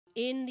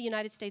In the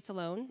United States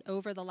alone,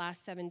 over the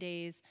last 7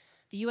 days,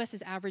 the U.S.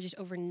 has averaged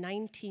over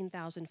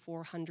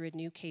 19,400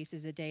 new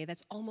cases a day.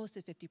 That's almost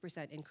a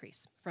 50%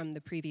 increase from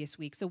the previous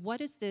week. So what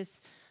is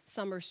this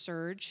summer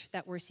surge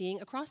that we're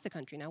seeing across the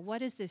country? Now, what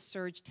does this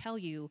surge tell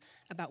you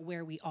about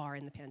where we are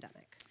in the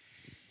pandemic?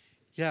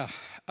 Yeah,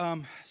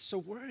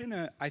 so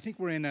I think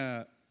we're in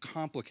a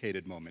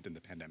complicated moment in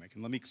the pandemic,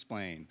 and let me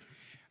explain.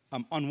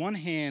 On one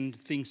hand,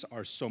 things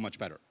are so much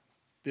better.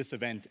 This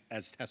event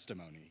as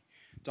testimony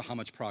to how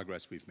much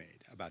progress we've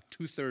made. About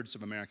 2/3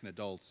 of American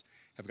adults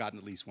have gotten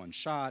at least one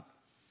shot.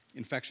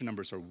 Infection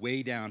numbers are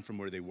way down from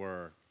where they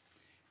were.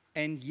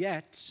 And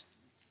yet,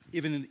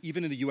 even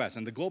in the US,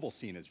 and the global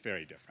scene is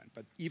very different,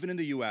 but even in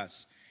the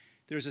US,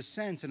 there's a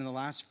sense, and in the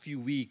last few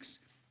weeks,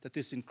 that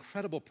this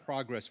incredible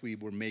progress we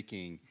were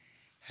making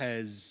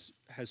has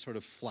sort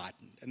of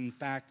flattened. And in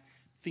fact,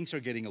 things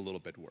are getting a little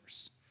bit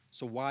worse.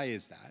 So why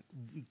is that?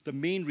 The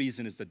main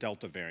reason is the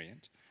Delta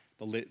variant,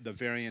 the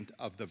variant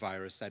of the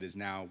virus that is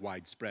now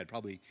widespread.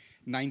 Probably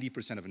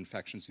 90% of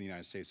infections in the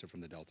United States are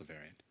from the Delta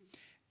variant.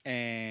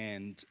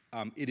 And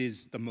it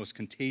is the most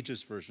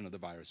contagious version of the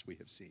virus we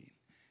have seen,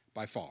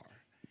 by far.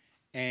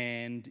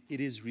 And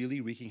it is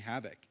really wreaking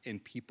havoc in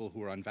people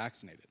who are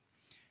unvaccinated.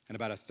 And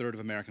about 1/3 of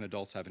American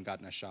adults haven't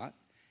gotten a shot.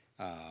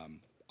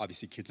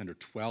 Obviously, kids under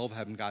 12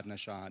 haven't gotten a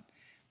shot.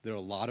 There are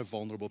a lot of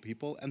vulnerable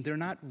people, and they're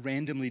not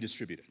randomly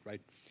distributed,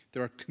 right?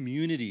 There are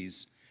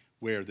communities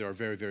where there are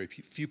very, very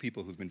few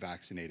people who've been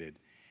vaccinated.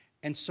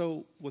 And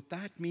so what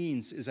that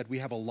means is that we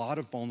have a lot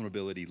of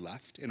vulnerability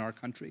left in our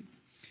country.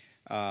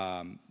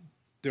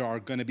 There are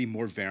going to be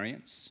more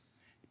variants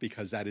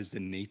because that is the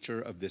nature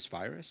of this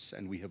virus,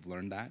 and we have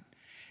learned that.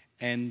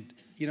 And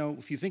you know,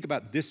 if you think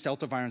about this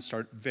Delta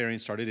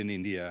variant started in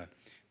India,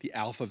 the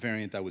Alpha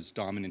variant that was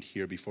dominant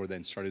here before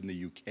then started in the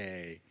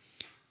UK.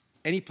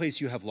 Any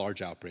place you have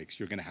large outbreaks,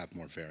 you're going to have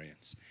more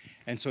variants.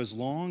 And so as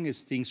long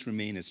as things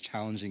remain as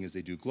challenging as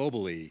they do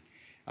globally,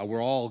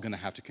 we're all going to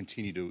have to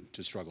continue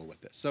to struggle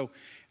with this. So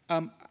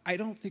I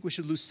don't think we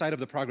should lose sight of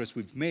the progress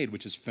we've made,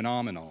 which is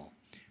phenomenal,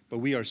 but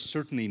we are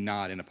certainly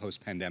not in a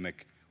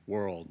post-pandemic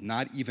world,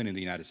 not even in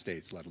the United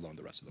States, let alone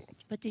the rest of the world.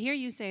 But to hear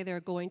you say there are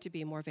going to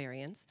be more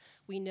variants,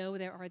 we know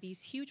there are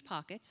these huge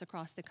pockets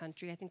across the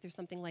country. I think there's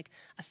something like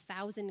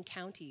 1,000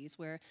 counties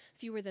where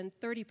fewer than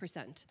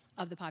 30%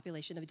 of the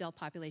population, of adult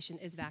population,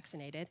 is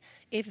vaccinated.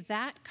 If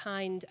that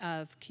kind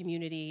of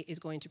community is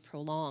going to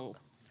prolong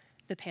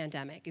the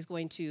pandemic, is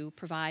going to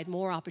provide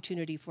more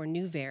opportunity for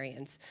new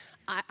variants.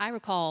 I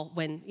recall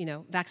when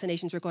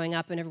vaccinations were going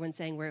up and everyone's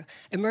saying we're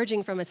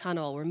emerging from a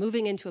tunnel, we're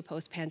moving into a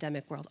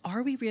post-pandemic world.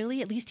 Are we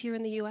really, at least here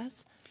in the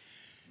US?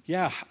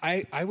 Yeah,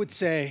 I would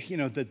say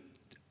that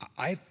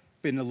I've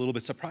been a little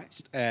bit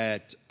surprised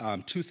at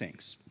two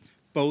things.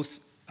 Both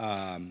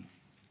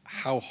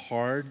how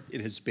hard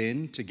it has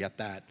been to get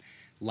that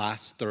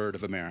last third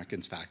of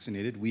Americans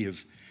vaccinated. We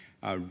have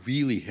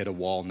really hit a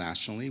wall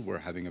nationally. We're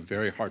having a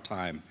very hard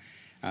time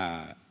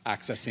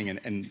accessing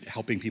and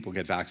helping people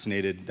get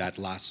vaccinated, that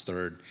last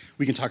third.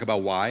 We can talk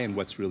about why and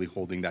what's really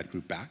holding that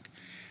group back.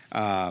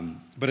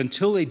 But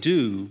until they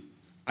do,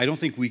 I don't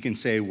think we can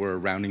say we're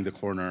rounding the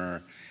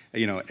corner,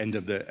 end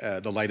of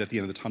the light at the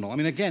end of the tunnel. I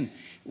mean, again,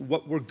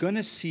 what we're going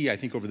to see, I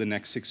think, over the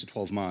next 6 to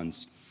 12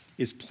 months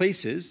is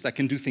places that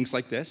can do things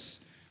like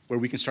this, where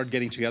we can start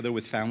getting together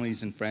with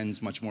families and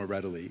friends much more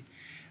readily.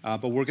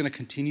 But we're going to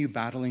continue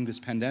battling this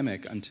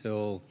pandemic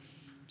until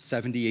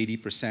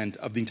 70–80%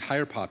 of the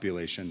entire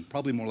population,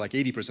 probably more like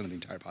 80% of the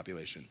entire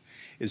population,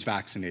 is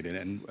vaccinated,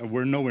 and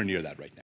we're nowhere near that right now.